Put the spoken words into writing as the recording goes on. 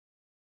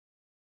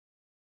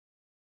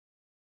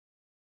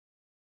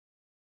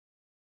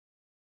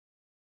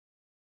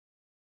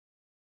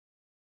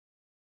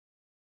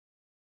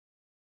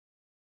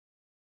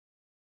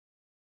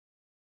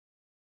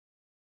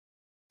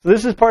So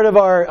this is part of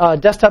our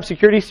desktop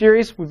security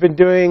series. We've been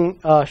doing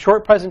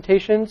short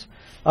presentations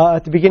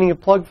at the beginning of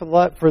Plug for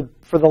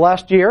the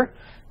last year.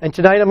 And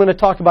tonight I'm going to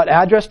talk about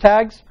address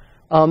tags.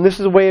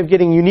 This is a way of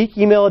getting unique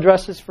email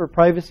addresses for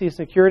privacy and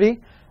security.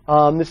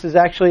 This is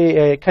actually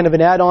a kind of an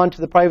add-on to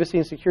the privacy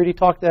and security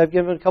talk that I've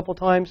given a couple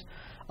times,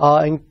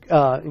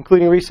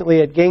 including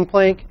recently at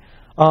Gangplank,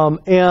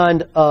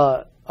 and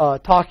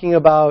talking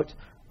about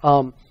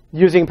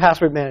using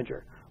Password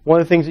Manager. One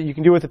of the things that you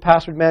can do with the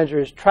Password Manager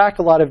is track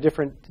a lot of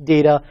different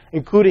data,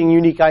 including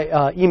unique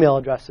email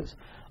addresses.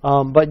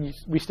 But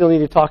we still need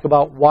to talk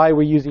about why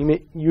we're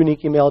using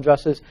unique email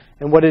addresses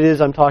and what it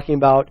is I'm talking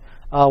about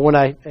when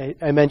I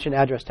mention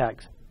address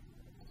tags.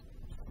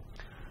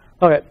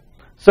 Okay,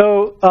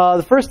 so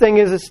the first thing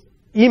is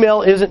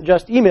email isn't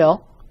just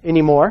email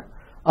anymore.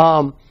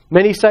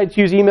 Many sites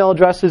use email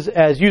addresses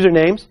as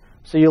usernames.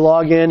 So you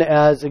log in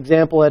as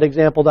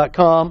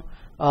example@example.com,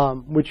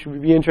 which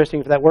would be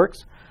interesting if that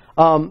works.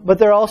 But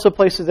there are also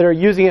places that are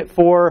using it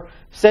for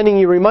sending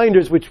you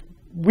reminders, which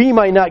we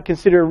might not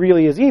consider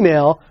really as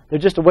email. They're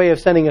just a way of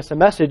sending us a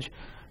message.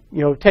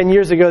 10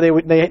 years ago they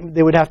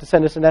would have to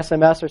send us an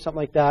SMS or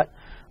something like that.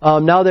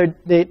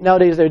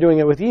 Nowadays they're doing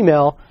it with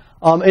email,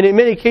 and in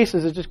many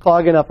cases it's just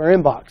clogging up our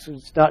inbox.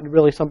 It's not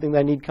really something that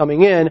I need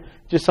coming in,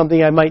 just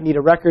something I might need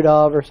a record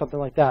of or something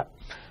like that.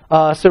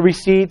 So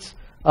receipts.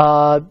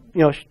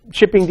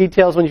 Shipping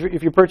details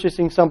if you're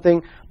purchasing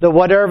something,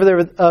 whatever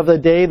of the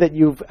day that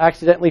you've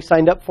accidentally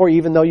signed up for,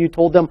 even though you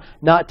told them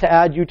not to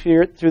add you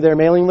to their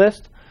mailing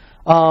list,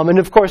 and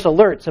of course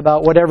alerts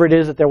about whatever it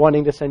is that they're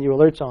wanting to send you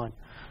alerts on,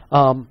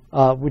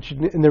 which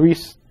in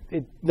the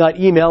not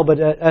email but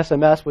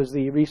SMS was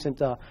the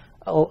recent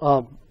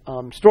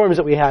storms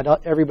that we had.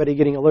 Everybody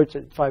getting alerts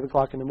at 5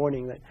 o'clock in the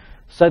morning that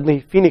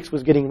suddenly Phoenix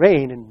was getting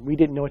rain and we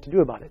didn't know what to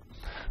do about it.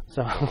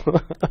 So,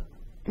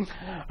 all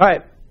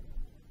right.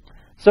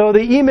 So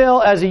the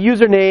email as a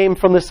username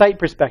from the site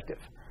perspective.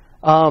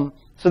 So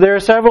there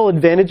are several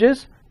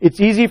advantages. It's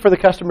easy for the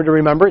customer to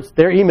remember. It's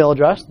their email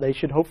address. They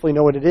should hopefully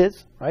know what it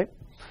is, right?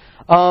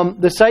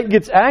 The site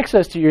gets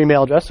access to your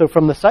email address. So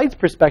from the site's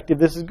perspective,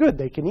 this is good.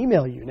 They can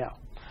email you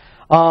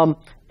now.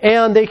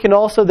 And they can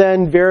also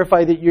then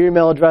verify that your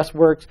email address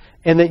works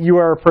and that you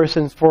are a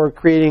person for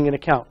creating an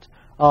account.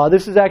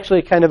 This is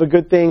actually kind of a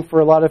good thing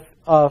for a lot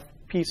of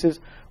pieces.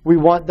 We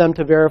want them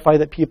to verify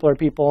that people are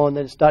people and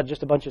that it's not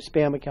just a bunch of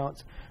spam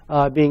accounts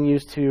being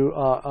used to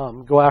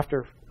go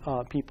after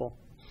people.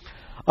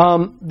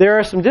 There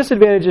are some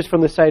disadvantages from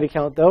the site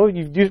account, though.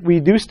 We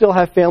do still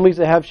have families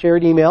that have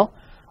shared email.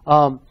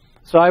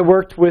 So I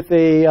worked with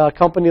a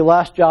company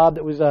last job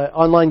that was an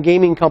online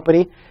gaming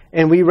company,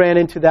 and we ran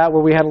into that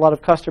where we had a lot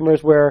of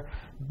customers where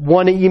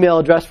one email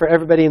address for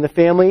everybody in the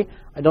family.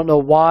 I don't know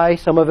why.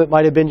 Some of it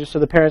might have been just so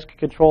the parents could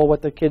control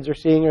what the kids are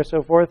seeing or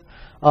so forth.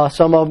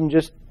 Some of them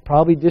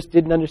probably just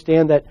didn't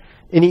understand that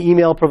any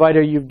email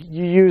provider you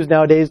use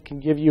nowadays can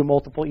give you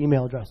multiple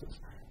email addresses,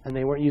 and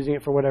they weren't using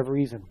it for whatever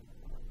reason.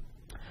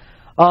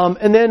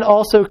 And then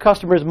also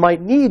customers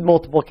might need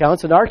multiple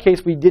accounts. In our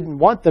case, we didn't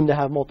want them to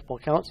have multiple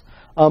accounts,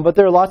 but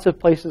there are lots of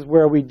places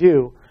where we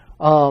do.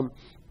 So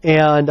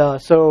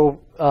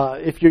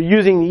if you're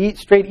using the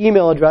straight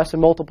email address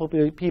and multiple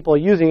people are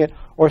using it,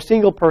 or a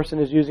single person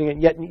is using it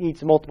yet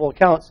needs multiple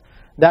accounts,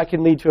 that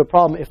can lead to a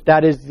problem if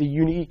that is the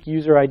unique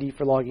user ID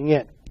for logging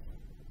in.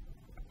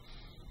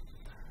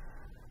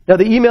 Now,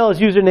 the email is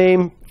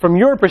username from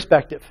your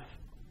perspective.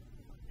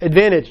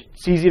 Advantage,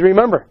 it's easy to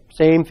remember.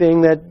 Same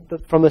thing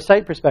from the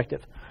site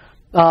perspective.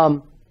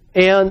 And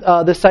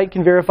the site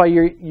can verify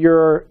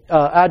your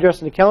address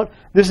and account.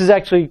 This is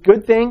actually a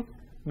good thing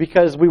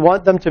because we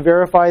want them to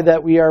verify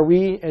that we are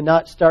we and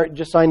not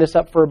just sign us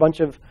up for a bunch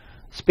of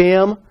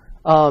spam.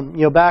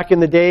 Back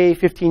in the day,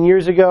 15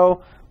 years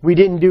ago, we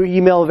didn't do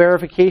email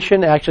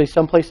verification. Actually,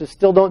 some places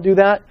still don't do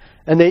that.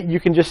 And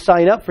you can just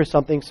sign up for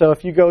something. So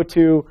if you go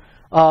to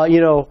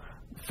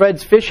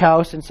Fred's Fish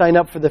House and sign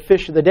up for the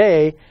fish of the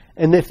day,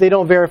 and if they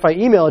don't verify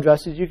email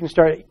addresses, you can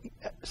start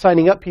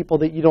signing up people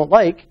that you don't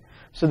like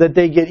so that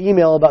they get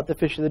email about the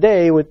fish of the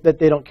day that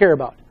they don't care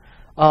about.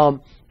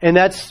 And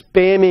that's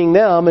spamming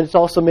them, and it's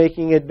also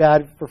making it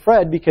bad for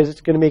Fred because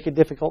it's going to make it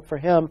difficult for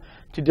him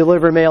to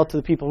deliver mail to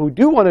the people who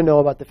do want to know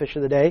about the fish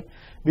of the day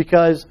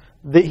because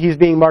he's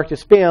being marked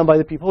as spam by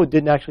the people who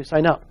didn't actually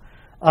sign up.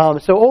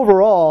 So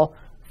overall,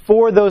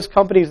 for those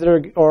companies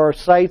or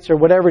sites or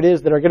whatever it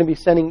is that are going to be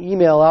sending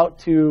email out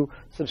to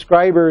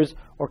subscribers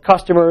or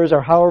customers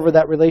or however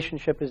that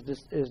relationship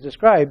is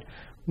described,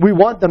 we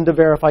want them to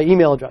verify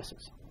email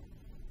addresses.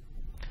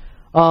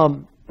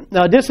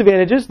 Now,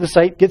 disadvantages, the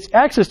site gets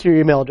access to your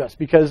email address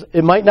because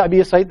it might not be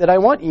a site that I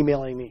want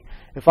emailing me.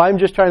 If I'm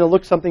just trying to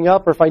look something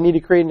up or if I need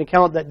to create an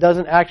account that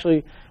doesn't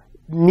actually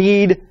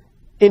need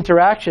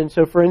interaction,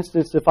 so for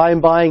instance, if I'm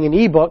buying an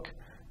ebook,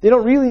 they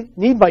don't really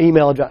need my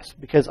email address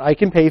because I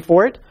can pay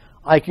for it,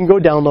 I can go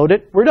download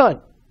it, we're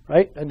done,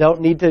 right? I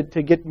don't need to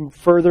get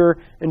further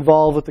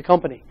involved with the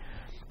company.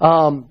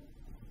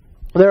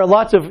 There are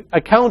lots of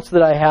accounts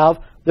that I have,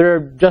 they're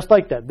just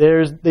like that.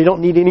 They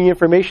don't need any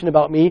information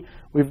about me.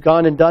 We've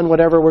gone and done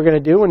whatever we're going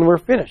to do, and we're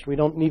finished. We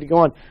don't need to go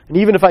on. And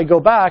even if I go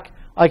back,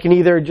 I can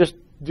either just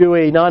do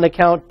a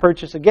non-account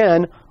purchase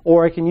again,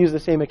 or I can use the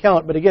same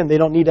account. But again, they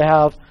don't need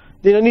to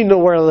know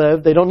where I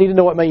live. They don't need to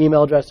know what my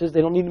email address is.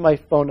 They don't need my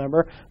phone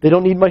number. They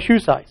don't need my shoe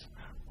size.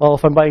 Well,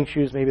 if I'm buying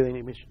shoes, maybe they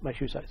need my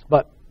shoe size.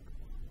 But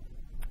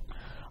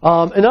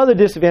another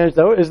disadvantage,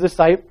 though, is the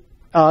site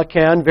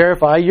can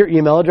verify your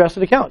email address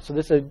and account. So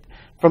this is,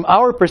 from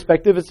our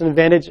perspective, it's an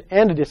advantage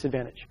and a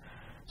disadvantage.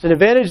 It's an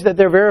advantage that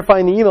they're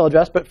verifying the email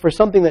address, but for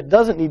something that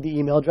doesn't need the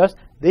email address,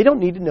 they don't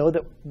need to know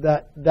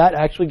that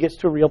actually gets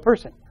to a real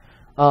person.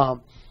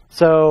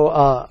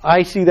 So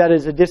I see that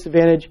as a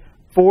disadvantage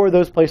for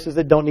those places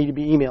that don't need to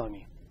be emailing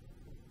me.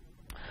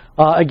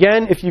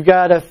 Again, if you've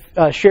got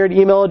a shared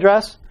email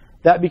address,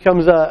 that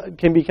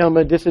can become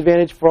a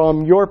disadvantage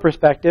from your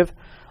perspective,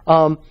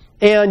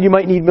 and you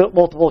might need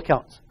multiple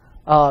accounts.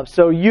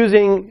 So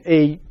using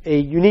a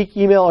unique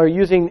email or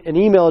using an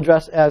email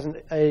address as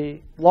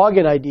a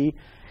login ID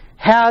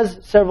has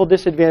several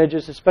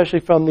disadvantages, especially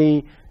from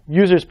the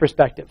user's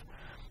perspective.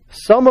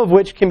 Some of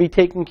which can be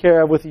taken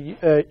care of with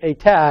a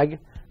tag,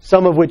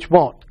 some of which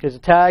won't, because a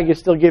tag is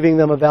still giving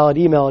them a valid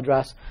email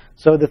address.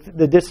 So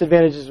the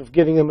disadvantages of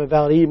giving them a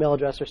valid email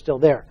address are still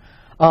there.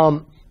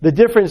 The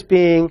difference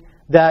being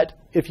that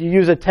if you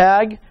use a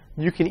tag,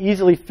 you can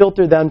easily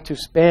filter them to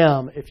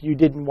spam if you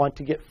didn't want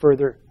to get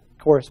further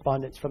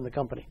correspondence from the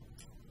company.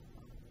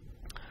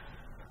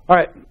 All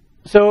right,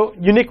 so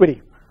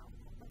uniquity.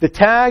 The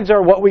tags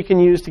are what we can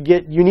use to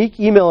get unique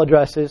email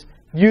addresses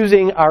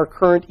using our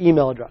current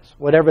email address,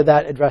 whatever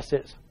that address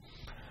is.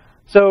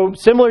 So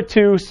similar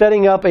to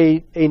setting up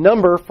a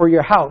number for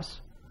your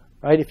house,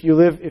 right? If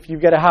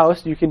you've got a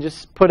house, you can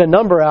just put a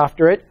number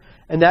after it,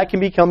 and that can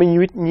become a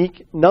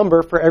unique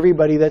number for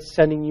everybody that's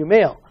sending you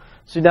mail.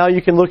 So now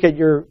you can look at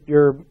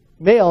your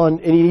mail,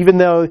 and even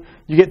though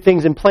you get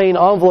things in plain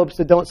envelopes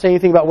that don't say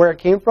anything about where it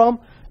came from,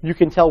 you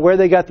can tell where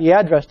they got the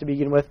address to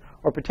begin with,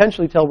 or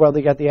potentially tell where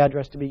they got the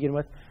address to begin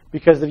with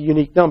because of the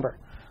unique number.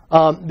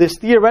 This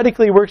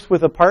theoretically works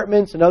with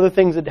apartments and other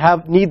things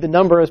that need the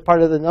number as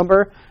part of the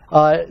number,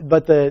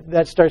 but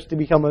that starts to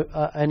become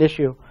an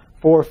issue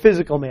for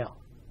physical mail.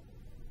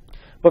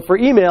 But for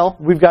email,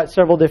 we've got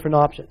several different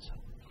options.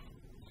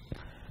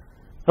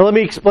 Now let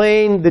me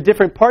explain the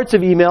different parts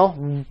of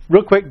email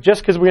real quick,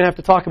 just because we're going to have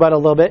to talk about it a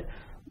little bit.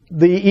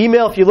 The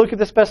email, if you look at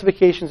the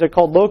specifications, they're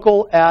called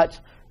local at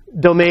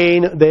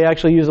domain. They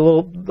actually use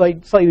a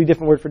slightly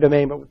different word for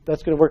domain, but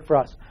that's going to work for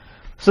us.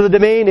 So the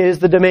domain is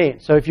the domain.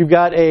 So if you've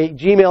got a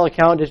Gmail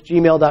account, it's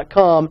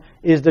gmail.com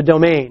is the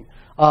domain.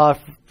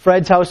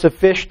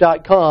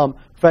 Fred'sHouseOfFish.com,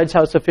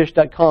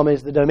 Fred'sHouseOfFish.com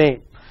is the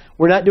domain.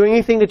 We're not doing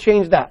anything to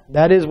change that.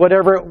 That is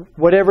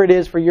whatever it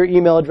is for your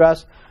email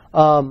address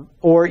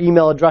or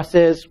email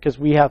addresses, because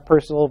we have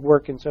personal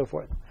work and so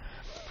forth.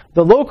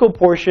 The local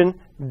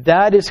portion,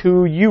 that is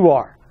who you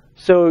are.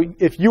 So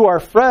if you are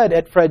Fred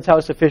at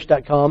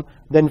Fred'sHouseOfFish.com,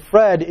 then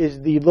Fred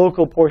is the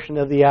local portion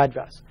of the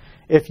address.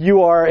 If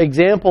you are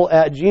example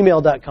at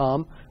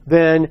gmail.com,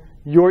 then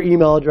your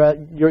email address,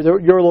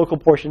 your local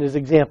portion is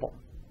example.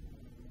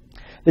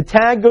 The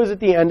tag goes at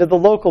the end of the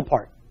local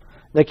part.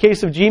 In the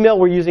case of Gmail,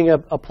 we're using a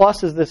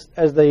plus as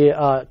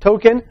the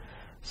token.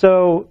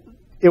 So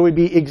it would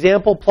be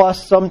example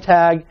plus some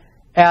tag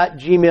at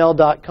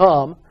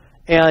gmail.com.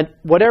 And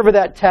whatever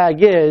that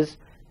tag is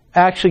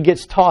actually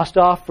gets tossed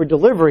off for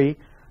delivery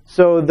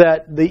so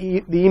that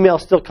the email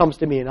still comes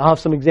to me. And I'll have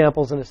some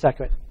examples in a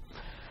second.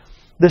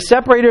 The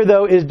separator,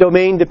 though, is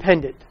domain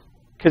dependent,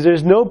 because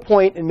there's no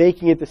point in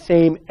making it the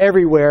same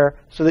everywhere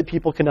so that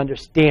people can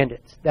understand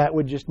it. That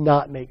would just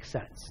not make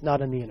sense,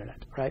 not on the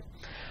internet, right?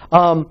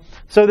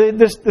 So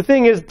the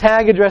thing is,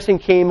 tag addressing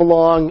came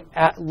along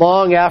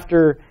long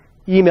after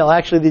email.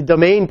 Actually, the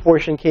domain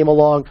portion came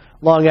along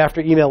long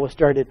after email was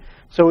started.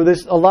 So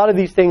a lot of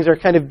these things are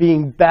kind of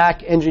being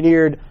back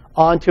engineered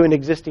onto an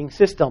existing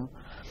system.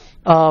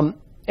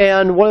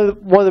 And one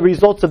of the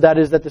results of that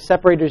is that the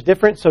separator is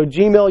different. So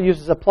Gmail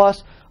uses a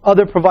plus.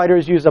 Other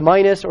providers use a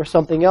minus or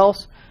something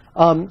else.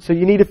 So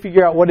you need to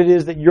figure out what it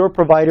is that your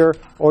provider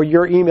or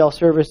your email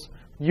service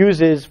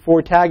uses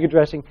for tag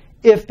addressing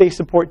if they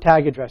support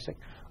tag addressing.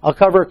 I'll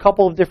cover a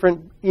couple of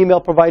different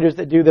email providers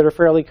that are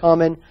fairly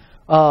common,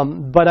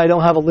 but I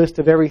don't have a list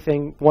of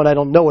everything. One, I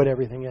don't know what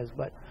everything is.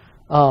 But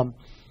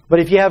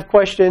if you have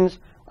questions,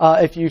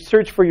 if you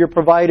search for your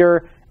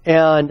provider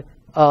and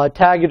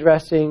tag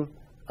addressing,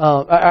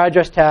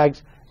 address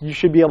tags, you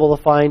should be able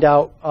to find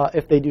out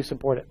if they do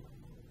support it.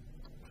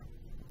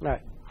 All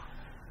right.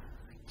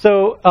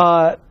 So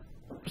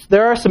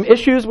there are some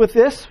issues with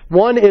this.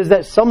 One is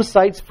that some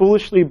sites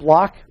foolishly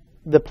block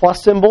the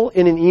plus symbol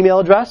in an email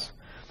address.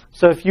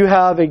 So if you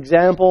have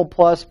example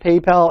plus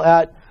PayPal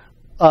at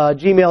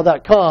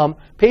gmail.com,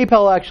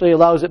 PayPal actually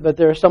allows it, but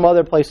there are some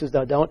other places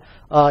that don't.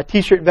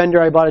 T-shirt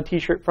vendor I bought a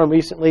T-shirt from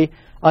recently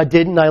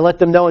didn't. I let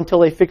them know until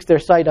they fix their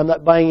site I'm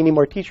not buying any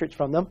more T-shirts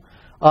from them.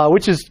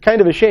 Which is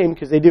kind of a shame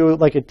because they do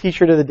like a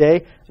T-shirt of the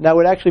day, and I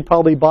would actually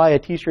probably buy a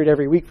T-shirt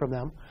every week from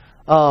them.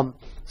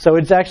 So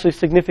it's actually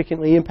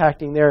significantly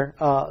impacting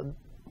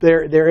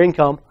their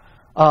income.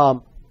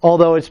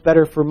 Although it's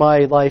better for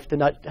my life to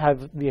not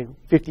have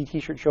 50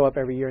 T-shirts show up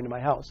every year into my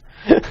house.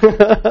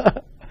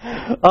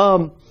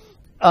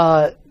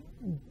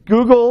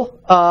 Google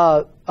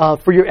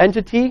for your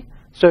entity.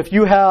 So if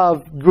you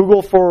have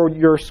Google for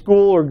your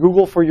school or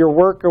Google for your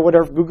work or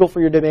whatever, Google for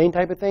your domain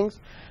type of things,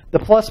 the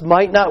plus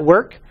might not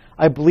work.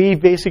 I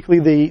believe basically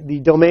the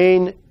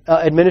domain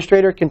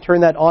administrator can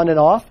turn that on and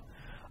off.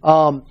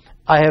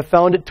 I have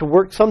found it to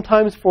work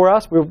sometimes for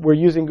us. We're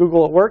using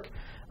Google at work.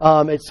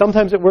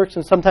 Sometimes it works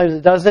and sometimes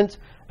it doesn't.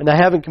 And I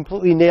haven't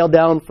completely nailed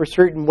down for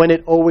certain when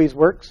it always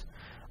works.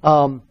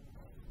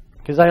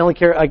 Because I only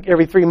care,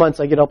 every 3 months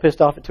I get all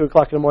pissed off at 2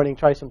 o'clock in the morning,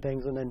 try some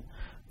things, and then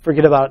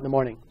forget about it in the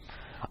morning.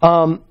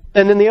 And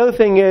then the other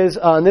thing is,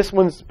 and this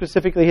one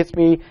specifically hits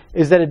me,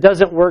 is that it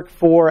doesn't work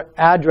for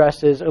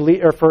addresses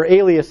or for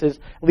aliases,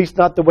 at least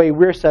not the way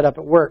we're set up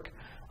at work.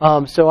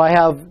 So I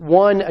have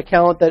one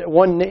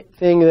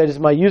thing that is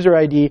my user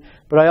ID,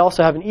 but I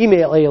also have an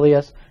email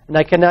alias, and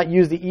I cannot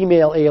use the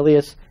email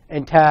alias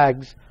and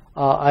tags.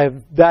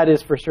 That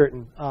is for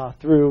certain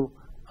through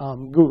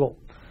Google.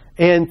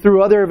 And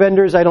through other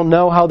vendors, I don't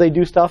know how they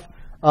do stuff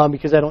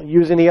because I don't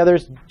use any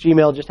others.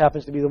 Gmail just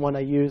happens to be the one I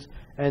use,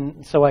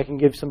 and so I can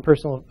give some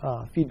personal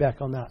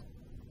feedback on that.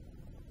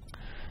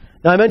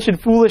 Now I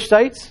mentioned foolish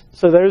sites.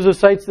 So those are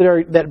sites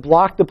that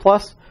block the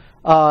plus.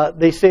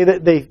 They say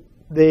that they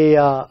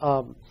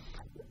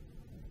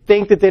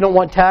think that they don't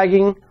want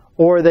tagging,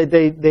 or that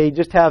they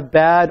just have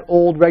bad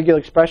old regular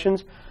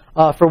expressions.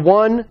 For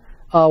one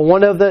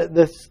of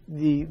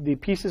the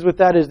pieces with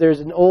that is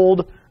there's an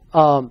old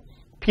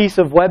piece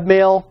of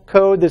webmail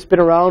code that's been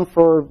around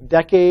for a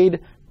decade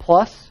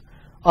plus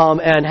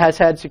and has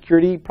had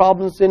security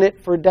problems in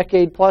it for a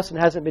decade plus and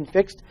hasn't been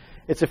fixed.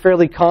 It's a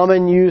fairly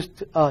common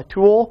used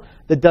tool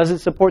that doesn't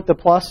support the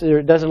plus,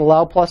 or doesn't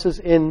allow pluses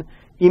in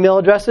email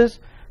addresses.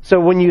 So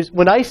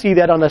when I see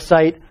that on a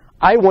site,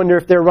 I wonder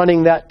if they're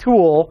running that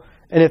tool,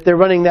 and if they're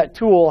running that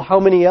tool, how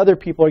many other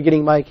people are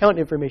getting my account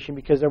information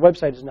because their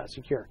website is not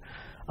secure.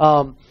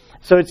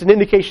 So it's an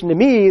indication to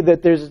me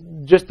that there's,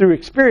 just through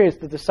experience,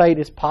 that the site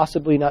is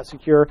possibly not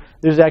secure.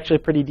 There's actually a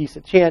pretty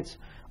decent chance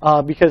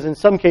because in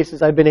some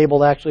cases I've been able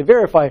to actually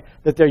verify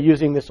that they're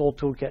using this old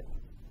toolkit.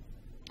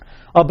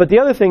 But the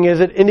other thing is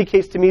it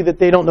indicates to me that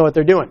they don't know what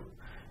they're doing.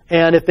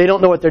 And if they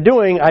don't know what they're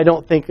doing, I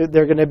don't think that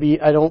they're going to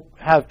be, I don't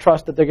have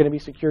trust that they're going to be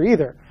secure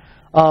either.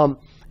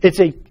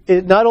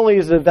 It not only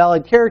is a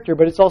valid character,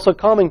 but it's also a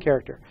common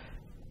character.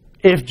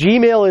 If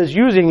Gmail is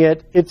using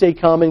it, it's a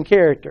common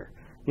character.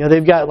 You know,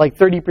 they've got like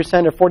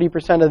 30% or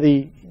 40% of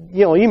the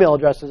email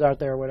addresses out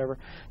there or whatever.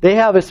 They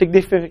have a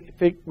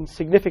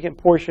significant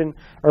portion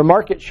or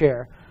market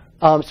share.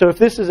 So if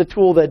this is a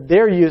tool that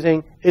they're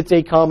using, it's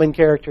a common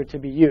character to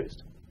be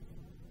used.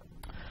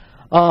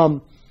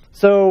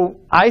 So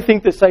I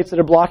think that sites that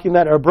are blocking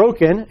that are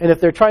broken, and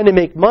if they're trying to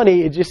make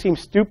money, it just seems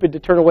stupid to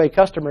turn away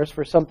customers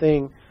for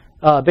something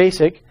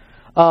basic.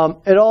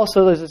 It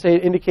also, as I say,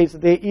 indicates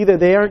that either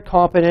they aren't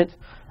competent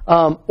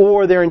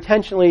or they're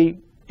intentionally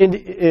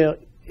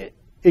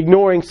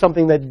ignoring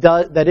something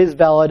that is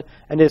valid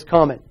and is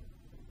common.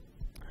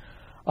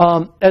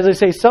 As I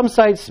say, some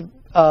sites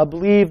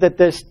believe that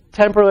this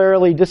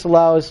temporarily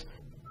disallows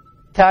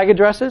tag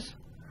addresses,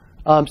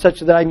 such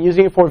that I'm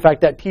using it for. In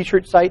fact, that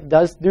T-shirt site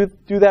does do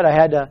that. I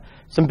had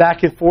some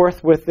back and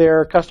forth with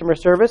their customer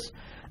service,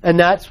 and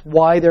that's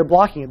why they're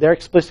blocking it. They're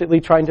explicitly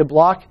trying to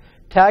block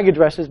tag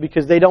addresses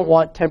because they don't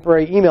want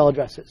temporary email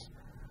addresses.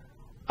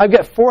 I've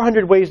got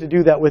 400 ways to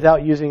do that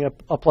without using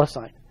a plus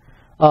sign.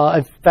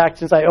 In fact,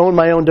 since I own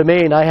my own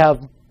domain, I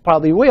have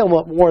probably way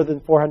more than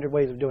 400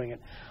 ways of doing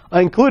it,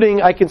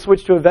 including I can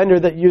switch to a vendor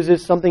that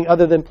uses something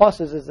other than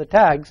pluses as the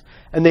tags,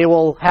 and they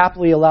will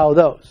happily allow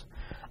those.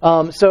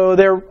 So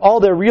all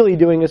they're really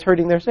doing is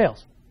hurting their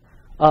sales.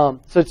 So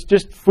it's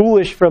just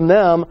foolish for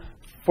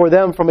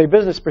them from a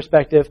business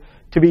perspective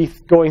to be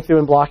going through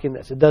and blocking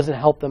this. It doesn't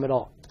help them at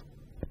all.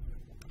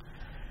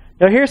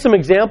 Now here's some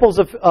examples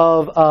of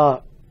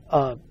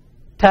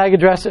tag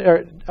address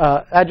or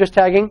address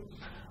tagging.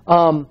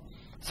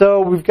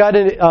 So we've got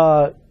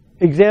an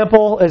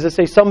example, as I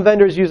say, some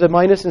vendors use a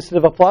minus instead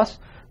of a plus.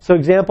 So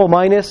example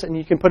minus, and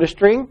you can put a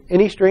string,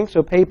 any string,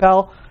 so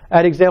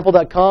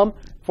PayPal@example.com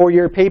for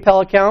your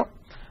PayPal account.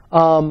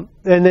 And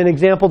then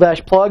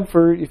example-plug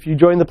for if you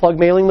join the plug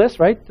mailing list,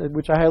 right,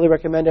 which I highly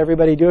recommend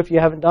everybody do if you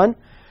haven't done.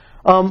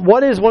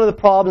 What is one of the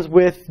problems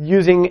with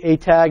using a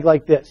tag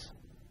like this?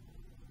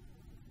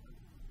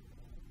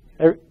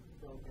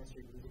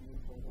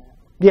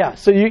 Yeah,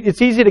 so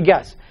it's easy to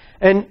guess.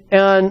 And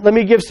let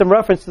me give some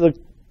reference to the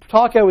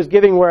talk I was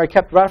giving where I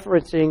kept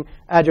referencing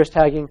address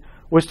tagging,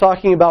 was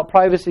talking about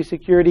privacy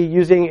security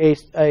using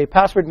a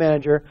password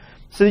manager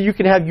so that you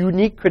can have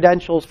unique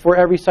credentials for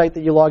every site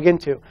that you log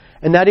into.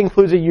 And that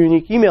includes a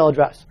unique email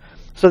address.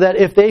 So that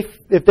if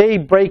they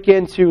break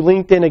into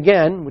LinkedIn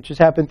again, which has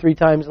happened 3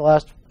 times in the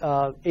last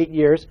 8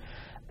 years,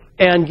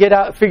 and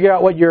figure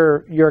out what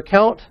your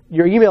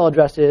email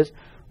address is,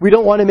 we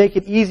don't want to make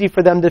it easy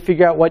for them to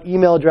figure out what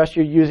email address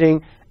you're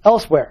using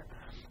elsewhere.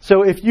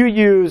 So if you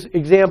use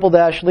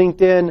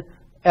example-linkedin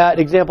at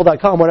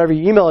example.com, whatever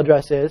your email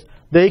address is,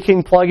 they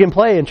can plug and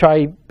play and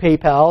try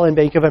PayPal and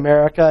Bank of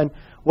America and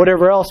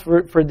whatever else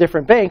for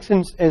different banks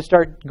and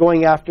start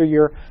going after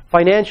your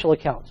financial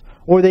accounts.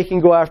 Or they can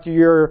go after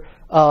your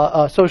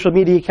social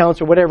media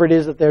accounts or whatever it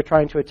is that they're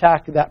trying to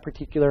attack that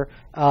particular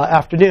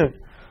afternoon.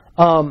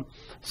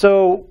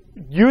 So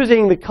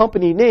using the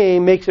company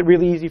name makes it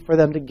really easy for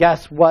them to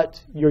guess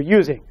what you're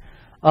using.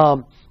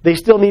 They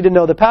still need to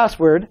know the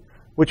password,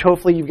 which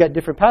hopefully you've got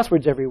different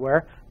passwords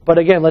everywhere. But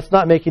again, let's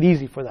not make it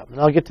easy for them.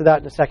 And I'll get to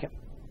that in a second.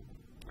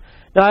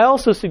 Now, I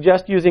also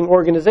suggest using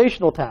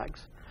organizational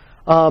tags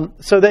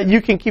so that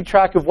you can keep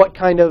track of what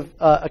kind of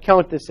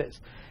account this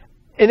is.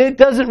 And it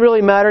doesn't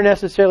really matter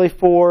necessarily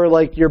for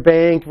like your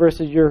bank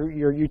versus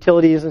your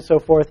utilities and so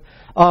forth.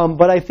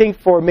 But I think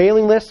for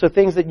mailing lists, so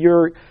things that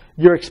you're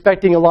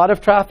expecting a lot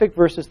of traffic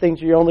versus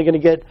things you're only going to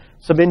get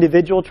some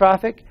individual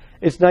traffic,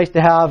 it's nice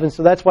to have. And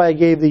so that's why I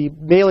gave the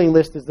mailing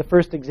list as the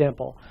first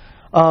example.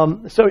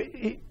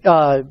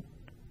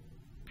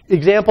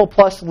 Example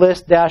plus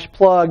list dash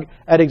plug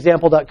at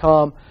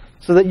example.com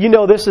so that you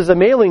know this is a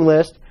mailing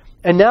list.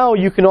 And now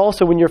you can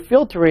also, when you're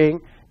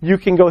filtering, you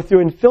can go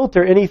through and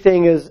filter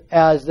anything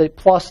as the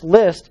plus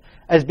list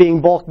as being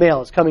bulk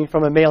mail. It's coming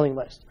from a mailing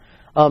list.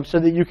 So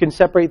that you can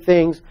separate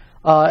things.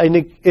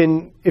 And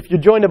if you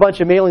join a bunch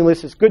of mailing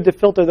lists, it's good to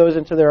filter those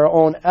into their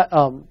own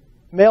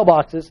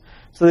mailboxes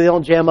so they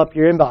don't jam up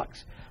your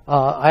inbox.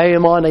 I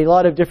am on a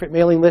lot of different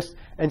mailing lists,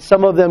 and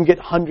some of them get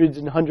hundreds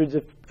and hundreds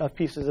of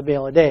pieces of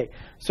mail a day.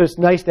 So it's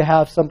nice to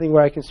have something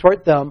where I can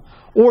sort them.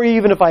 Or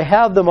even if I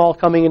have them all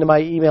coming into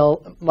my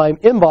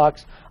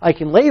inbox, I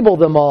can label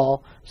them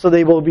all so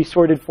they will be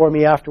sorted for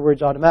me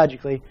afterwards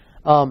automatically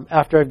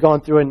after I've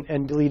gone through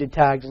and deleted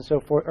tags and so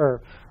forth,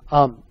 or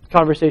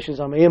conversations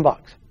on my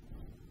inbox.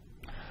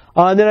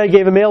 And then I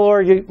gave a mail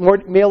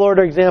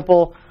order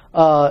example.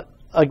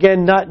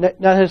 Again, not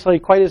necessarily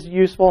quite as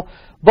useful,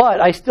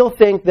 but I still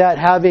think that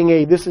having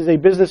this is a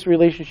business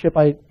relationship,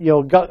 a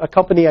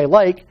company I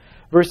like,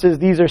 versus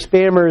these are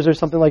spammers or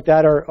something like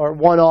that, or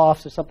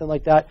one-offs or something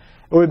like that,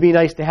 it would be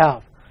nice to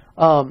have.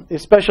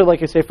 Especially,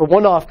 like I say, for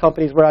one-off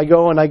companies where I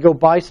go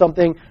buy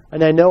something,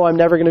 and I know I'm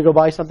never going to go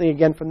buy something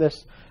again from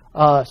this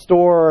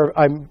store, or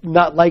I'm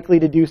not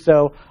likely to do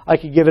so. I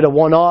could give it a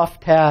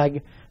one-off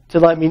tag to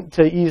let me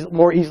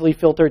more easily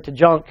filter it to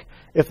junk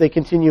if they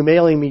continue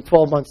mailing me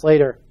 12 months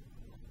later,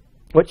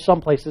 which some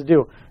places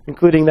do,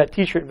 including that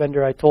T-shirt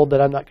vendor I told that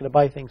I'm not going to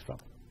buy things from.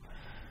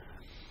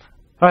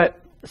 All right,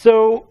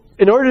 so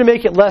in order to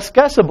make it less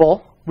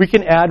guessable, we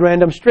can add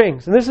random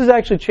strings. And this is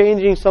actually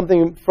changing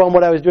something from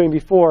what I was doing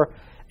before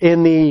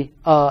in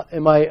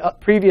my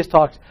previous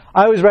talks.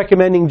 I was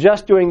recommending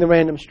just doing the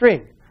random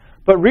string.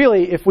 But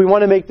really, if we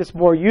want to make this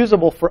more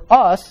usable for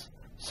us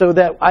so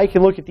that I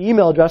can look at the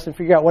email address and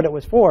figure out what it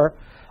was for,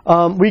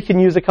 we can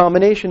use a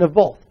combination of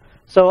both.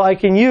 So I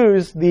can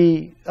use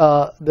the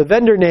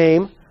vendor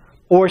name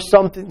or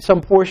some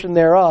portion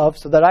thereof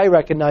so that I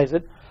recognize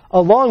it,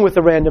 along with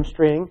a random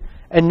string.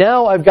 And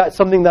now I've got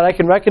something that I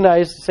can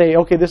recognize to say,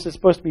 okay, this is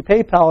supposed to be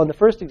PayPal in the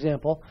first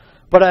example,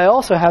 but I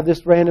also have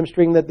this random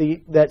string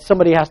that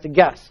somebody has to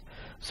guess.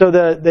 So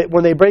that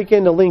when they break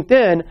into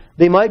LinkedIn,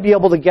 they might be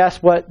able to guess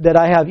that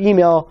I have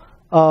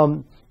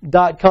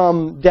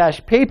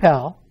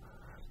email.com-PayPal,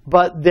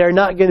 but they're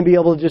not going to be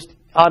able to just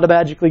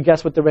automatically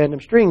guess what the random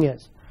string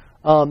is.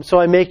 So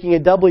I'm making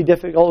it doubly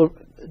difficult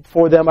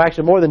for them,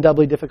 actually more than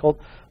doubly difficult,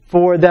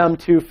 for them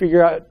to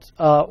figure out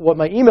what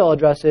my email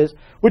address is,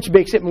 which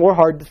makes it more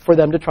hard for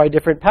them to try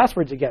different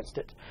passwords against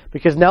it.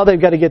 Because now they've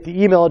got to get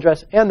the email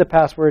address and the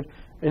password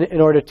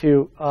in order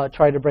to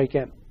try to break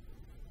in.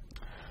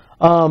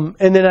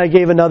 And then I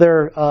gave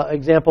another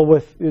example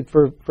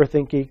for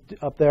ThinkGeek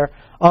up there.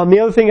 The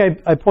other thing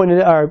I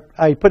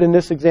put in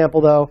this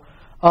example, though,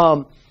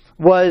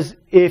 was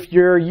if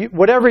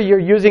whatever you're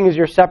using as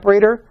your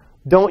separator,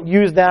 don't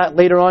use that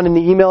later on in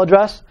the email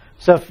address.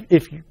 So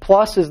if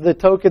plus is the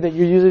token that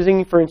you're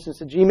using, for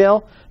instance, a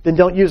Gmail, then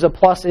don't use a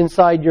plus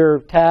inside your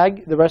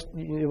tag. The rest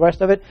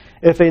of it.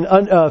 If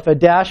a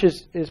dash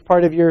is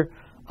part of your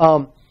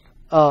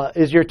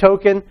is your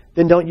token,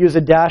 then don't use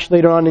a dash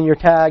later on in your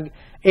tag,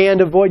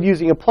 and avoid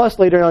using a plus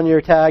later on in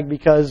your tag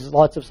because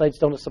lots of sites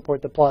don't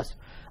support the plus.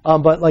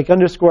 But like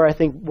underscore, I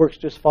think works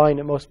just fine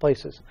in most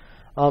places.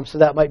 So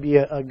that might be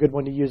a good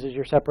one to use as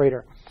your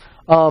separator.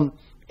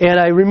 And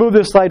I removed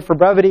this slide for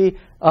brevity,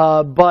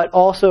 but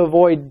also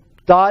avoid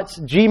dots.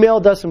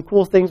 Gmail does some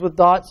cool things with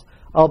dots.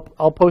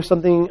 I'll post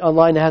something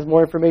online that has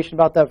more information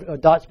about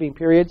that, dots being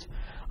periods.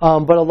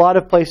 But a lot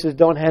of places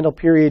don't handle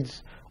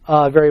periods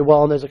very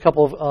well, and there's a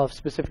couple of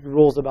specific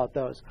rules about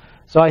those.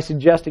 So I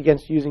suggest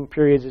against using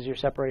periods as your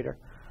separator,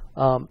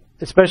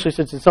 especially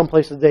since in some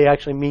places they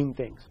actually mean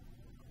things.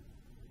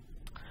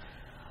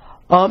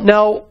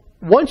 Now,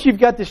 once you've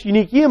got this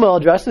unique email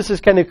address, this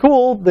is kind of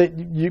cool that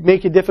you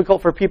make it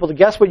difficult for people to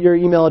guess what your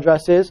email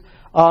address is,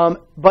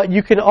 but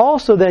you can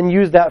also then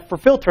use that for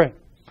filtering.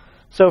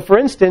 So for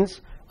instance,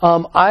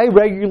 I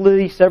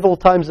regularly, several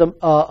times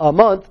a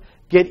month,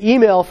 get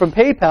email from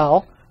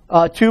PayPal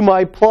to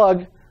my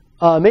plug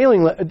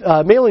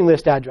mailing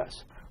list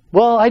address.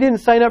 Well, I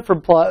didn't sign up for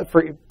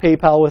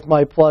PayPal with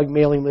my plug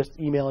mailing list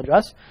email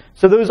address,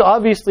 so those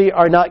obviously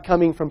are not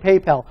coming from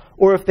PayPal.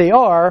 Or if they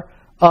are,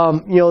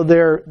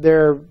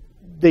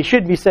 they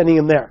should be sending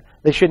them there.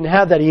 They shouldn't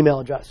have that email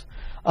address.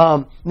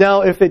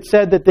 Now, if it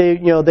said that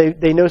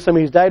they know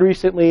somebody who's died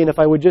recently, and if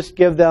I would just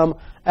give them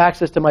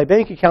access to my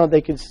bank account,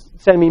 they could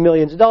send me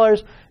millions of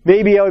dollars,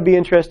 maybe I would be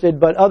interested.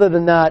 But other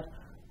than that,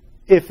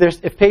 if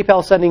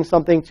PayPal is sending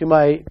something to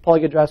my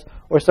plug address,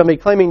 or somebody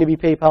claiming to be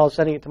PayPal is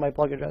sending it to my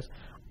plug address,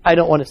 I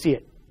don't want to see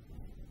it.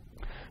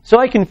 So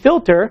I can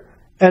filter,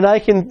 and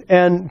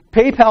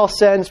PayPal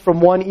sends from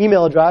one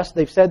email address.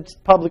 They've said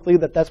publicly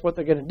that that's what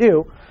they're going to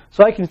do.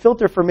 So I can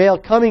filter for mail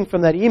coming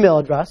from that email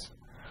address,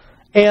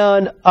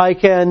 and I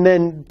can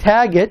then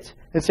tag it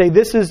and say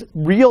this is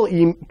real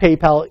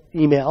PayPal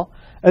email.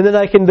 And then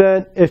I can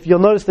if you'll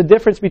notice the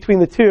difference between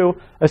the two,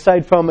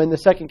 aside from in the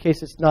second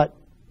case it's not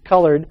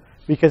colored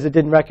because it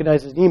didn't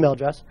recognize as an email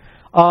address,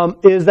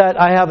 is that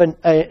I have an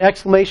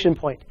exclamation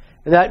point,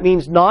 and that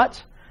means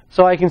not.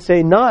 So I can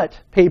say not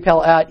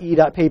PayPal at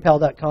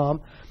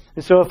e.paypal.com.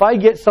 And so if I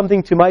get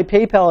something to my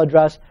PayPal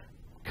address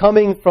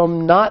coming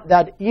from not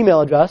that email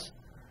address,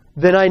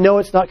 then I know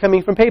it's not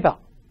coming from PayPal.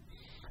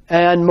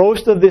 And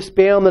most of the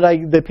spam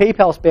the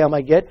PayPal spam I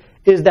get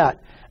is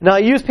that. Now I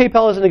use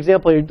PayPal as an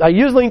example. I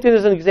use LinkedIn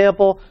as an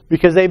example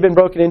because they've been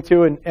broken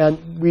into,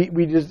 and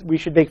we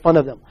should make fun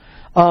of them.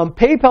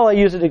 PayPal I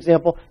use as an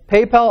example.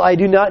 PayPal, I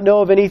do not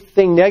know of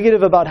anything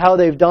negative about how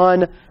they've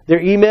done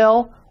their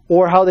email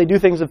or how they do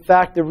things. In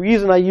fact, the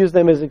reason I use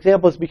them as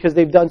examples is because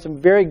they've done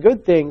some very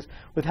good things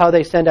with how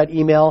they send out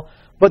email,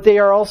 but they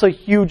are also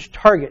huge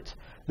targets.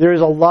 There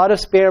is a lot of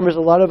spammers,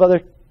 a lot of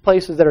other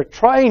places that are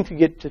trying to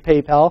get to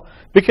PayPal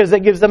because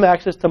that gives them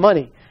access to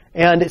money.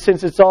 And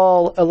since it's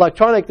all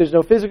electronic, there's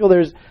no physical,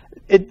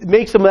 it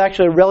makes them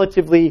actually a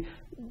relatively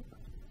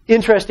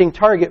interesting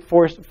target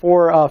for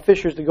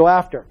phishers to go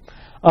after.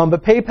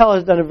 But PayPal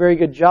has done a very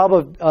good job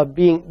of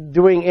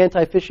doing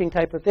anti-phishing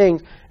type of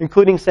things,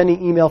 including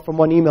sending email from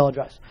one email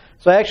address.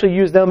 So I actually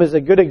use them as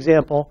a good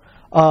example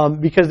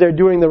because they're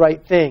doing the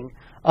right thing.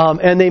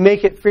 And they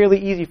make it fairly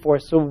easy for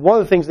us. So one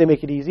of the things they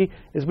make it easy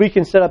is we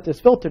can set up this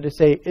filter to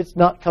say it's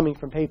not coming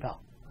from PayPal.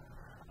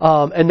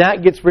 And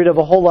that gets rid of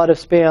a whole lot of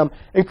spam,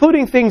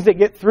 including things that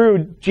get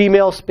through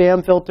Gmail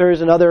spam filters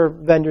and other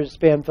vendors'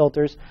 spam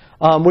filters,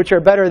 which are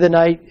better than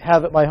I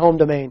have at my home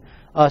domain.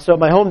 So at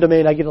my home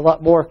domain, I get a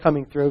lot more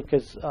coming through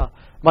because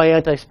my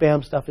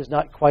anti-spam stuff is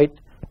not quite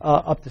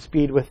up to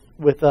speed with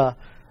the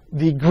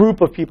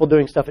group of people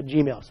doing stuff at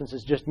Gmail, since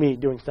it's just me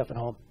doing stuff at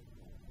home.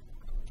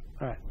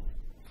 All right.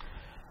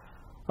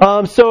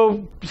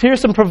 So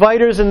here's some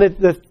providers and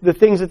the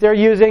things that they're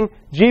using.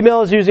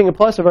 Gmail is using a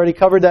plus. I've already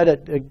covered that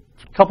a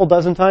couple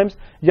dozen times.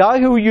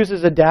 Yahoo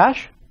uses a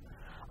dash.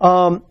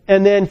 And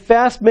then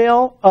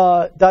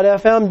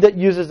Fastmail.fm that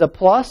uses a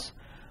plus.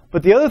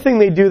 But the other thing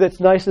they do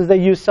that's nice is they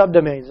use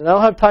subdomains. And I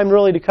don't have time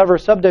really to cover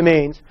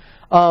subdomains.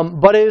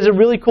 But it is a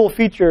really cool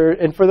feature.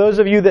 And for those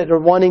of you that are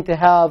wanting to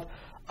have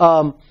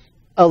a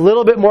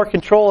little bit more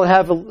control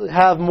and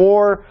have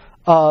more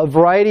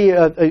variety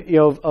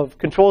of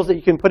controls that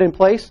you can put in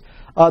place,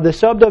 the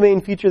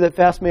subdomain feature that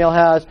Fastmail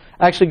has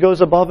actually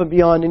goes above and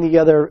beyond any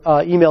other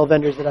email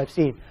vendors that I've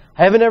seen.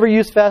 I haven't ever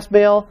used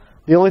Fastmail.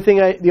 The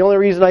only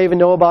reason I even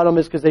know about them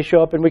is because they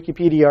show up in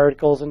Wikipedia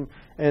articles and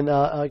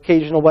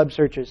occasional web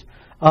searches.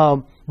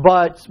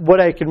 But what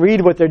I can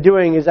read, what they're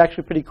doing, is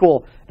actually pretty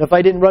cool. And if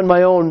I didn't run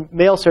my own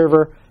mail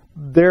server,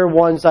 they're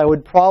ones I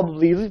would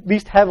probably at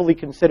least heavily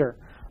consider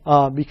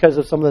because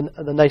of some of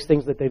the nice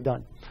things that they've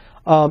done.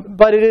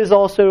 But it is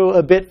also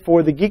a bit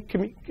for the geek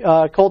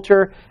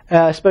culture,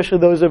 especially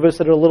those of us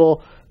that are a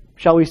little,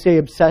 shall we say,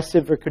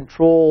 obsessive or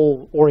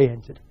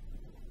control-oriented.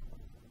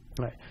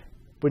 Right.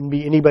 Wouldn't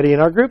be anybody in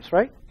our groups,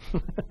 right?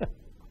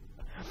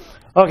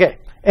 Okay,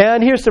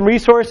 and here's some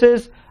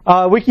resources.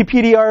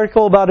 Wikipedia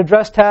article about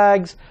address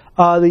tags,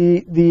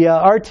 the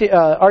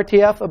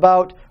RTF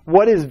about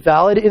what is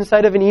valid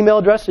inside of an email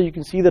address, so you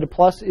can see that a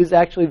plus is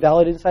actually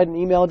valid inside an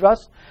email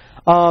address.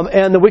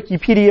 And the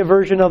Wikipedia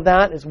version of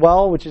that as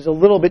well, which is a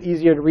little bit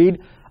easier to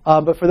read.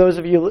 But for those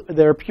of you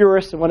that are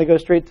purists and want to go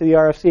straight to the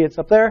RFC, it's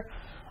up there.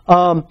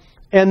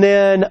 And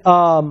then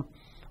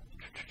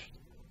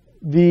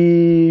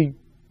the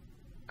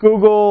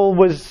Google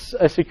was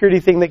a security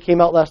thing that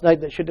came out last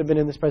night that should have been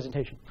in this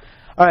presentation.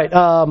 All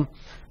right.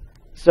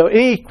 So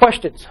any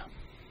questions?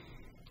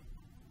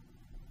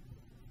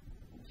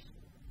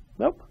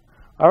 Nope.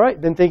 All right.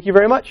 Then thank you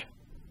very much.